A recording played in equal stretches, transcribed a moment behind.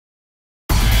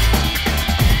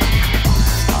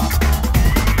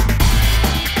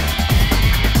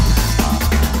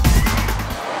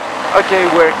Okay,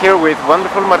 we're here with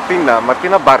wonderful Martina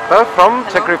Bárta from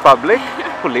Czech Republic,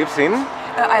 who lives in...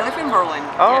 I live in Berlin.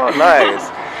 Oh, yeah. nice.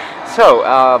 So,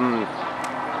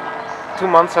 2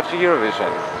 months after Eurovision,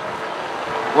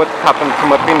 what happened to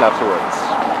Martina afterwards?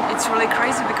 It's really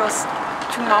crazy because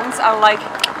 2 months are like...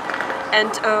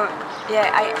 And yeah,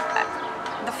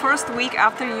 the first week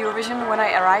after Eurovision, when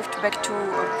I arrived back to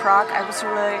Prague,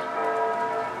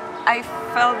 I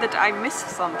felt that I missed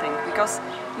something because,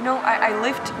 you know, I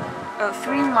lived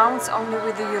 3 months only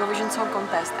with the Eurovision Song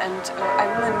Contest, and I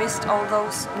really missed all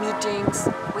those meetings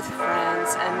with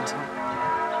friends and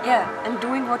yeah, and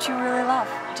doing what you really love.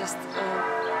 Just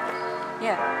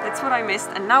yeah, that's what I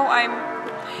missed, and now I'm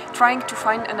trying to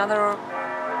find another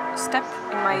step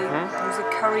in my music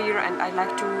career, and I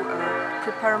like to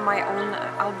prepare my own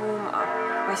album.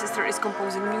 My sister is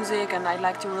composing music, and I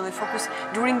like to really focus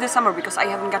during the summer because I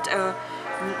haven't got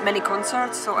many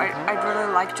concerts, so I'd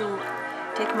really like to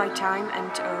take my time and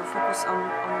focus on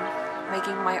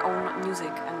making my own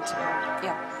music, and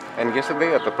yeah. And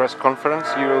yesterday at the press conference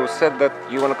you said that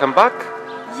you want to come back?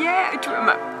 Yeah,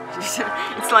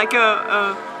 it's like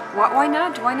why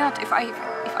not? Why not? If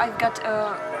I've got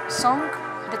a song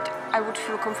that I would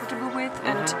feel comfortable with,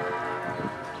 and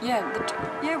yeah,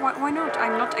 why not?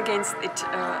 I'm not against it.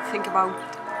 Think about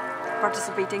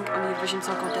participating on Eurovision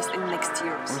Song Contest in next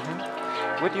years.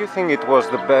 What do you think it was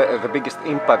the biggest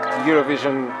impact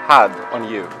Eurovision had on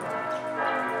you?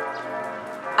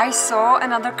 I saw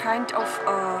another kind of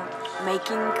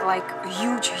making like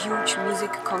huge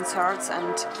music concerts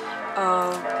and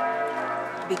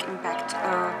big impact.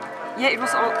 Yeah, it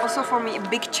was also for me a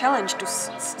big challenge to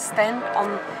stand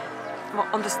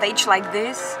on the stage like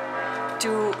this,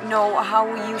 to know how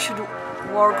you should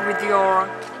work with your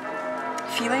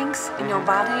feelings in your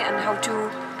body and how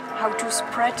to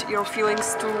spread your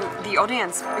feelings to the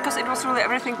audience, because it was really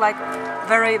everything like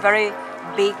very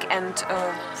big, and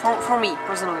for me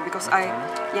personally, because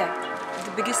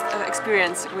the biggest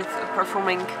experience with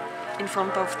performing in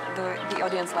front of the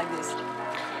audience like this.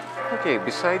 Okay,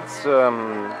 besides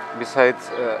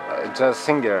jazz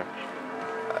singer,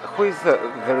 who is the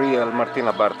real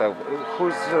Martina Bárta?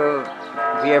 Who's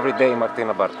the everyday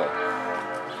Martina Bárta?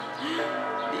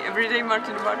 The everyday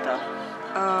Martina Bárta?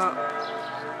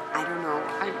 I don't know.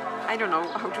 I don't know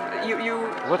how to. You.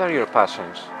 What are your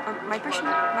passions? My passion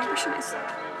is.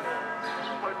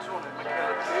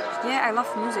 Yeah, I love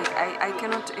music. I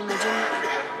cannot imagine